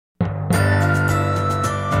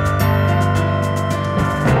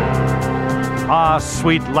Ah,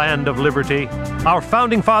 sweet land of liberty. Our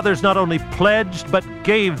founding fathers not only pledged, but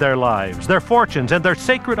gave their lives, their fortunes, and their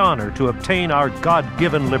sacred honor to obtain our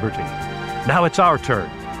God-given liberty. Now it's our turn.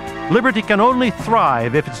 Liberty can only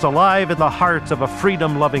thrive if it's alive in the hearts of a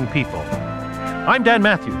freedom-loving people. I'm Dan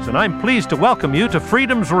Matthews, and I'm pleased to welcome you to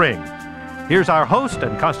Freedom's Ring. Here's our host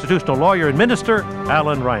and constitutional lawyer and minister,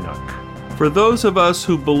 Alan Reinach. For those of us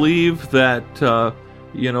who believe that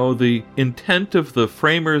the intent of the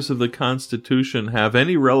framers of the Constitution have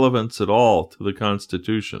any relevance at all to the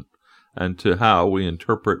Constitution and to how we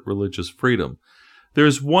interpret religious freedom,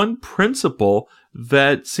 there's one principle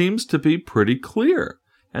that seems to be pretty clear,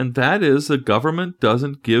 and that is the government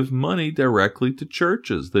doesn't give money directly to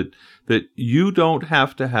churches, that you don't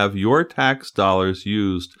have to have your tax dollars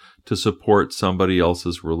used to support somebody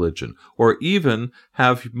else's religion, or even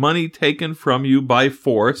have money taken from you by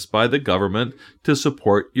force by the government to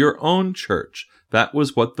support your own church. That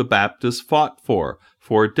was what the Baptists fought for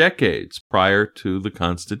decades prior to the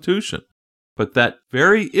Constitution. But that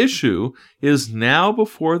very issue is now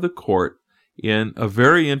before the court in a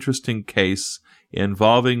very interesting case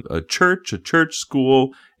involving a church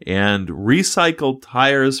school, and recycled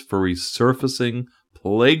tires for resurfacing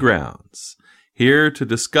playgrounds. Here to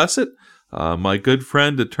discuss it, my good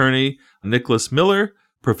friend, attorney Nicholas Miller,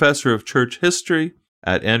 professor of church history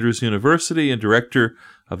at Andrews University and director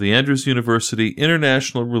of the Andrews University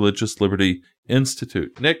International Religious Liberty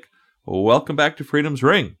Institute. Nick, welcome back to Freedom's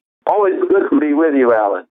Ring. Always good to be with you,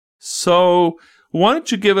 Alan. So, why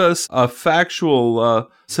don't you give us a factual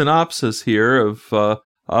synopsis here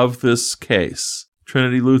of this case,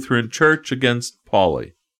 Trinity Lutheran Church against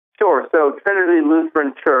Pauley? Sure. So Trinity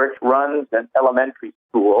Lutheran Church runs an elementary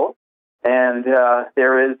school, and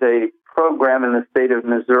there is a program in the state of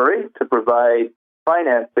Missouri to provide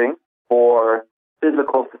financing for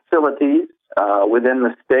physical facilities within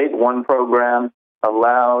the state. One program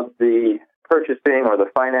allowed the purchasing or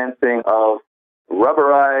the financing of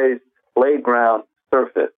rubberized playground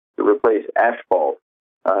surface to replace asphalt,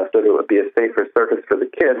 so that it would be a safer surface for the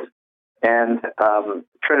kids. And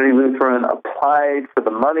Trinity Lutheran applied for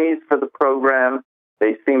the monies for the program.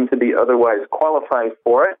 They seem to be otherwise qualified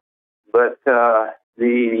for it, but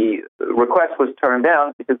the request was turned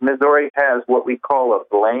down because Missouri has what we call a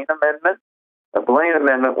Blaine Amendment. A Blaine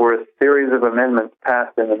Amendment were a series of amendments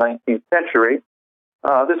passed in the 19th century.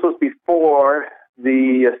 This was before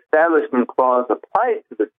the Establishment Clause applied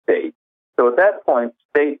to the state. So at that point,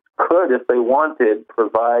 states could, if they wanted,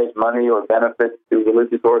 provide money or benefits to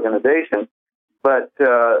religious organizations. But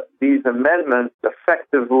these amendments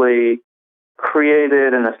effectively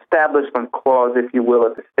created an establishment clause, if you will,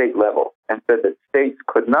 at the state level, and said that states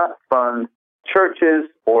could not fund churches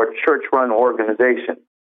or church-run organizations.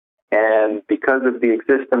 And because of the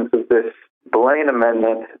existence of this Blaine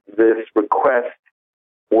Amendment, this request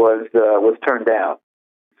was turned down.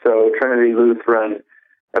 So Trinity Lutheran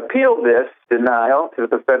appealed this denial to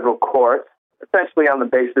the federal court, essentially on the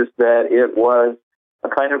basis that it was a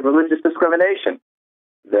kind of religious discrimination,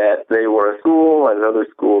 that they were a school, as other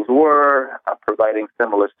schools were, providing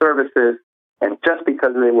similar services, and just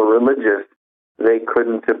because they were religious, they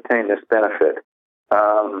couldn't obtain this benefit.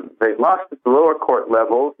 They lost at the lower court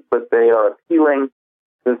levels, but they are appealing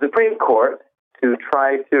to the Supreme Court to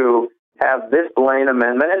try to have this Blaine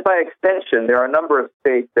Amendment, and by extension, there are a number of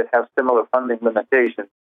states that have similar funding limitations.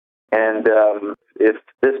 And if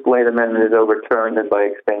this Blaine Amendment is overturned, then by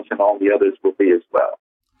extension, all the others will be as well.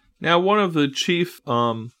 Now, one of the chief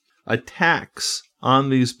attacks on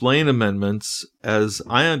these Blaine Amendments, as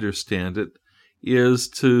I understand it, is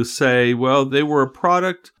to say, well, they were a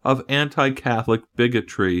product of anti-Catholic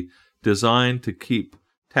bigotry designed to keep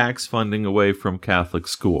tax funding away from Catholic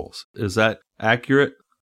schools. Is that accurate?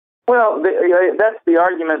 Well, that's the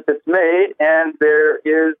argument that's made, and there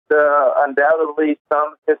is undoubtedly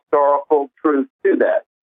some historical truth to that.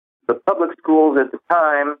 The public schools at the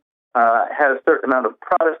time had a certain amount of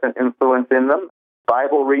Protestant influence in them.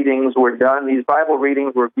 Bible readings were done. These Bible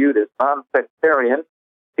readings were viewed as non-sectarian.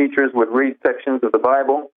 Teachers would read sections of the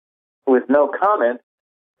Bible with no comment,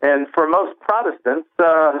 and for most Protestants,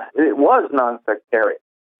 it was non-sectarian.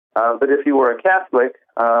 But if you were a Catholic,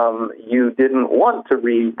 you didn't want to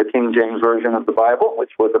read the King James Version of the Bible,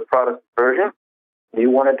 which was a Protestant version. You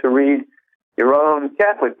wanted to read your own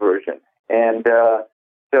Catholic version. And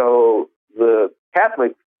so the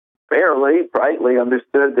Catholics fairly, rightly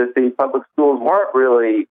understood that the public schools weren't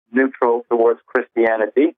really neutral towards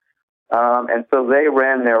Christianity. And so they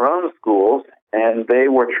ran their own schools, and they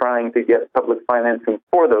were trying to get public financing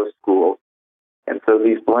for those schools. And so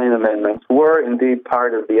these Blaine Amendments were indeed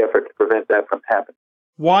part of the effort to prevent that from happening.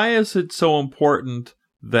 Why is it so important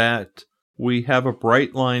that we have a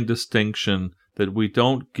bright line distinction that we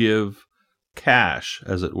don't give cash,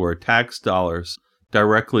 as it were, tax dollars,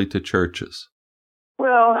 directly to churches?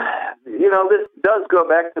 Well, this does go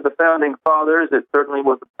back to the Founding Fathers. It certainly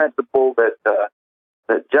was a principle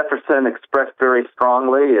that Jefferson expressed very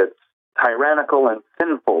strongly. It's tyrannical and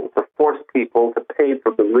sinful to force people to pay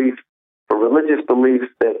for religious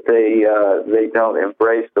beliefs that they don't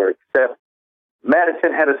embrace or accept.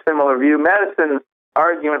 Madison had a similar view. Madison's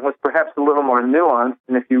argument was perhaps a little more nuanced,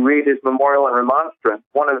 and if you read his Memorial and Remonstrance,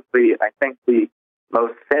 one of the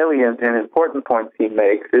most salient and important points he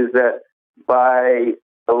makes is that by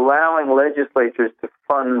allowing legislatures to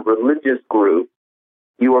fund religious groups,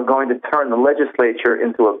 you are going to turn the legislature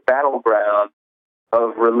into a battleground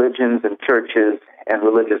of religions and churches and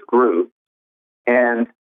religious groups. And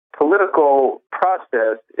political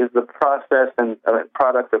process is the process and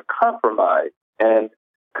product of compromise and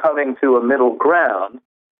coming to a middle ground.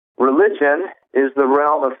 Religion is the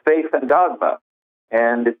realm of faith and dogma,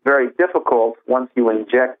 and it's very difficult once you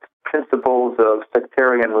inject principles of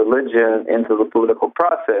sectarian religion into the political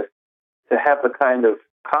process to have the kind of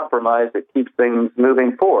compromise that keeps things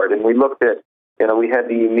moving forward. And we looked at, we had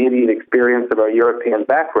the immediate experience of our European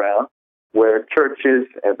background where churches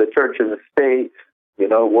and the church and the state,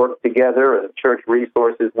 worked together, and the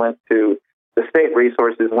state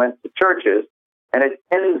resources went to churches. And it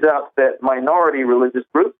ends up that minority religious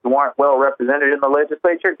groups who aren't well represented in the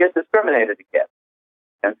legislature get discriminated against.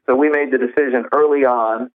 And so we made the decision early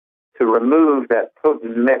on to remove that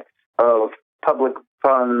potent mix of public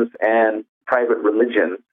funds and private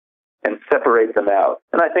religions and separate them out.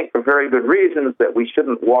 And I think for very good reasons that we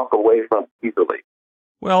shouldn't walk away from easily.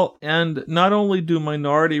 Well, and not only do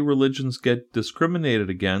minority religions get discriminated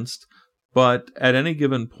against, but at any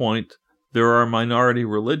given point, there are minority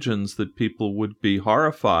religions that people would be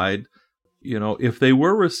horrified, if they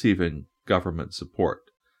were receiving government support.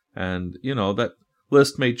 And, that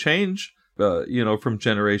list may change, from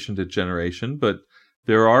generation to generation, but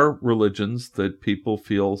there are religions that people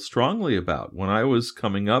feel strongly about. When I was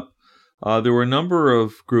coming up, there were a number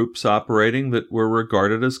of groups operating that were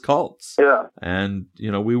regarded as cults. Yeah. And,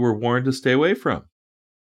 we were warned to stay away from.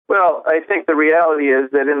 Well, I think the reality is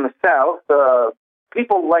that in the South,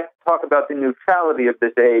 people like to talk about the neutrality of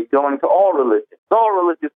this aid going to all religions. All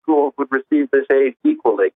religious schools would receive this aid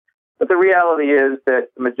equally. But the reality is that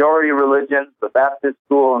the majority religions, the Baptist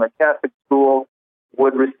school and the Catholic school,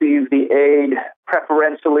 would receive the aid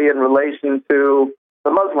preferentially in relation to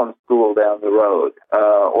the Muslim school down the road,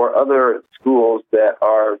 or other schools that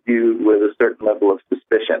are viewed with a certain level of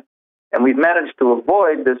suspicion. And we've managed to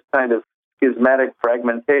avoid this kind of schismatic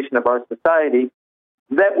fragmentation of our society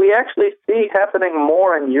that we actually see happening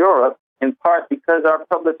more in Europe, in part because our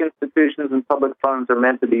public institutions and public funds are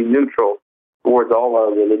meant to be neutral towards all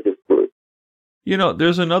our religious groups.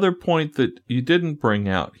 There's another point that you didn't bring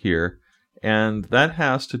out here, and that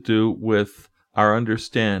has to do with our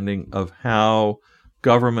understanding of how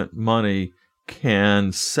government money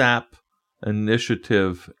can sap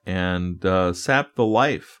initiative and sap the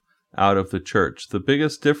life out of the church. The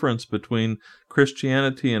biggest difference between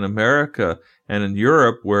Christianity in America and in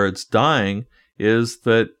Europe, where it's dying, is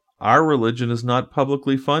that our religion is not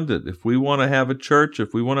publicly funded. If we want to have a church,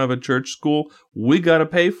 if we want to have a church school, we got to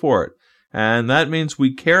pay for it. And that means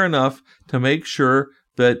we care enough to make sure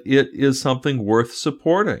that it is something worth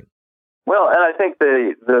supporting. Well, and I think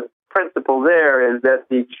the principle there is that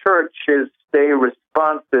the churches stay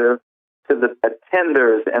responsive to the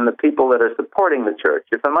attenders and the people that are supporting the church.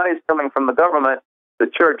 If the money is coming from the government, the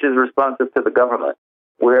church is responsive to the government.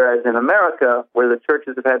 Whereas in America, where the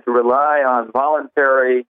churches have had to rely on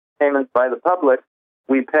voluntary payments by the public,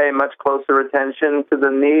 we pay much closer attention to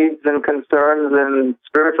the needs and concerns and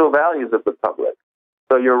spiritual values of the public.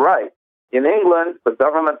 So you're right. In England, the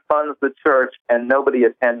government funds the church and nobody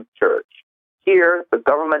attends church. Here, the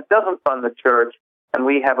government doesn't fund the church, and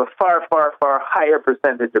we have a far, far, far higher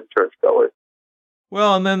percentage of churchgoers.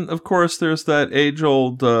 Well, and then, of course, there's that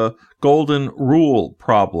age-old golden rule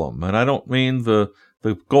problem. And I don't mean the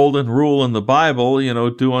golden rule in the Bible,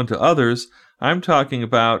 do unto others. I'm talking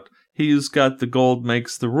about he's got the gold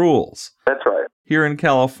makes the rules. That's right. Here in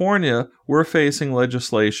California, we're facing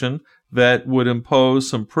legislation that would impose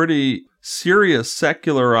some pretty serious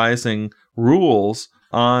secularizing rules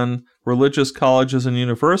on religious colleges and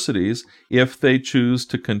universities if they choose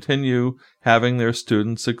to continue having their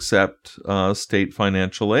students accept state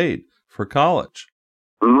financial aid for college.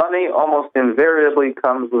 Money almost invariably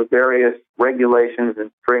comes with various regulations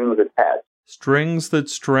and strings attached. Strings that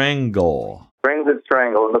strangle. Strings that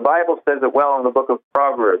strangle. And the Bible says it well in the book of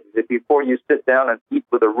Proverbs, that before you sit down and eat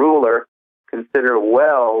with a ruler, consider consider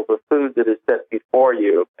well the food that is set before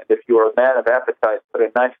you. And if you are a man of appetite, put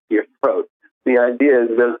a knife to your throat. The idea is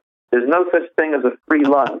there's no such thing as a free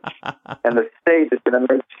lunch, and the state is going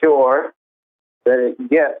to make sure that it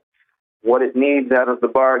gets what it needs out of the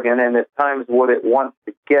bargain, and at times what it wants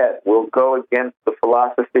to get will go against the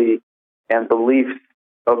philosophy and beliefs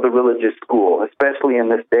of the religious school, especially in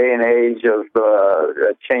this day and age of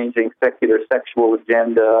changing secular sexual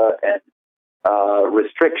agenda and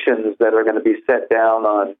restrictions that are going to be set down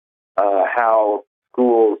on how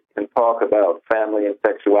schools can talk about family and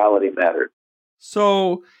sexuality matters.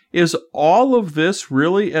 So is all of this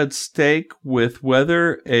really at stake with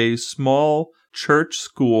whether a small church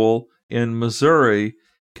school in Missouri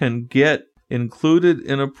can get included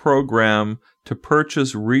in a program to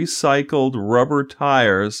purchase recycled rubber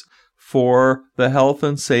tires for the health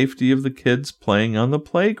and safety of the kids playing on the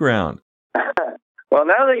playground? Well,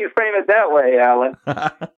 now that you frame it that way, Alan,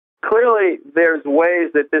 clearly there's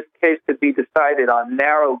ways that this case could be decided on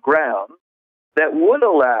narrow grounds that would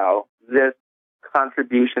allow this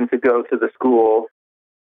contribution to go to the school.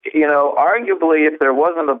 You know, arguably, if there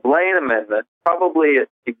wasn't a Blaine Amendment, probably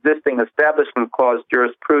existing Establishment Clause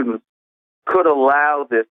jurisprudence could allow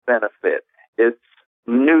this benefit. It's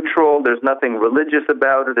neutral. There's nothing religious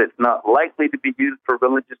about it. It's not likely to be used for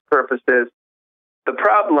religious purposes. The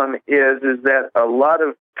problem is that a lot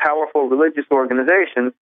of powerful religious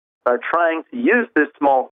organizations are trying to use this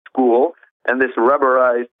small school and this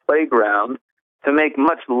rubberized playground to make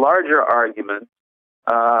much larger arguments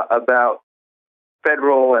about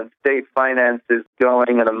federal and state finances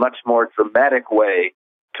going in a much more dramatic way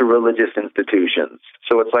to religious institutions.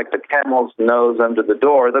 So it's like the camel's nose under the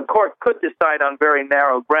door. The court could decide on very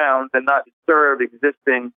narrow grounds and not disturb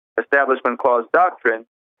existing Establishment Clause doctrine,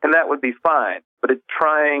 and that would be fine. But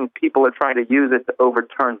people are trying to use it to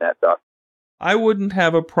overturn that doctrine. I wouldn't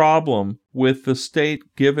have a problem with the state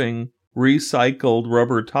giving recycled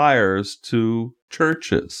rubber tires to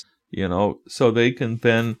churches, so they can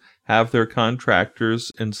then have their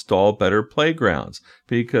contractors install better playgrounds,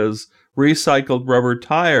 because recycled rubber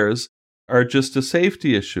tires are just a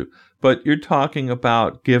safety issue. But you're talking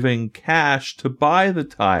about giving cash to buy the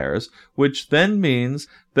tires, which then means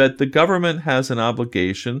that the government has an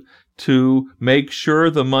obligation to make sure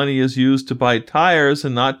the money is used to buy tires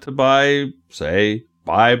and not to buy, say,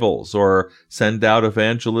 Bibles or send out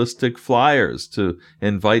evangelistic flyers to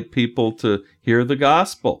invite people to hear the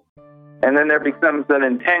gospel. And then there becomes an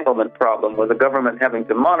entanglement problem with the government having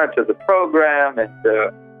to monitor the program. And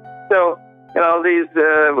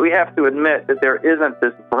we have to admit that there isn't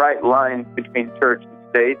this bright line between church and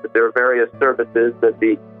state, that there are various services that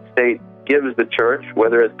the state gives the church,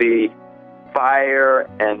 whether it be fire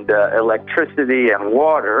and electricity and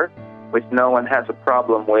water, which no one has a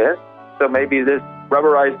problem with. So maybe this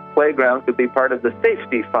rubberized playground could be part of the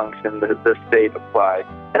safety function that the state applies.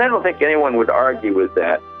 And I don't think anyone would argue with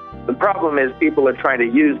that. The problem is people are trying to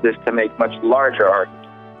use this to make much larger arguments.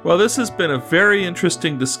 Well, this has been a very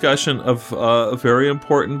interesting discussion of a very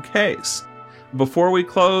important case. Before we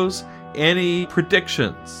close, any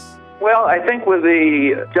predictions? Well, I think with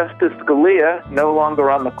the Justice Scalia no longer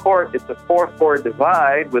on the court, it's a 4-4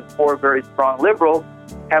 divide with 4 very strong liberals.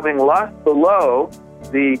 Having lost below,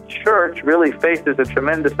 the church really faces a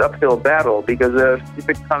tremendous uphill battle, because if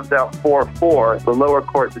it comes out 4-4, the lower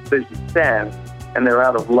court decision stands and they're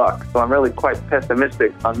out of luck. So I'm really quite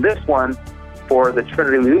pessimistic on this one for the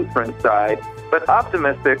Trinity Lutheran side, but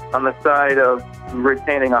optimistic on the side of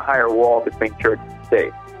retaining a higher wall between church and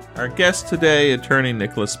state. Our guest today, attorney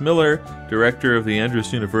Nicholas Miller, director of the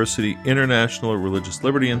Andrews University International Religious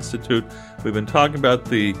Liberty Institute. We've been talking about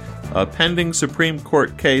the pending Supreme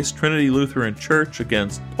Court case, Trinity Lutheran Church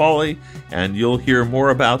against Pauley, and you'll hear more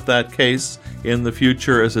about that case in the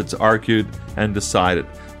future as it's argued and decided.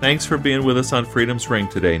 Thanks for being with us on Freedom's Ring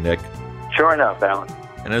today, Nick. Sure enough, Alan.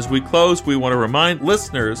 And as we close, we want to remind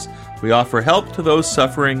listeners we offer help to those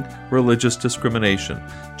suffering religious discrimination.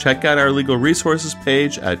 Check out our legal resources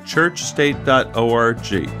page at churchstate.org,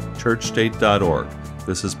 churchstate.org.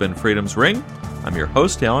 This has been Freedom's Ring. I'm your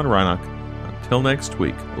host, Alan Reinach. Until next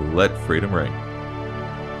week, let freedom ring.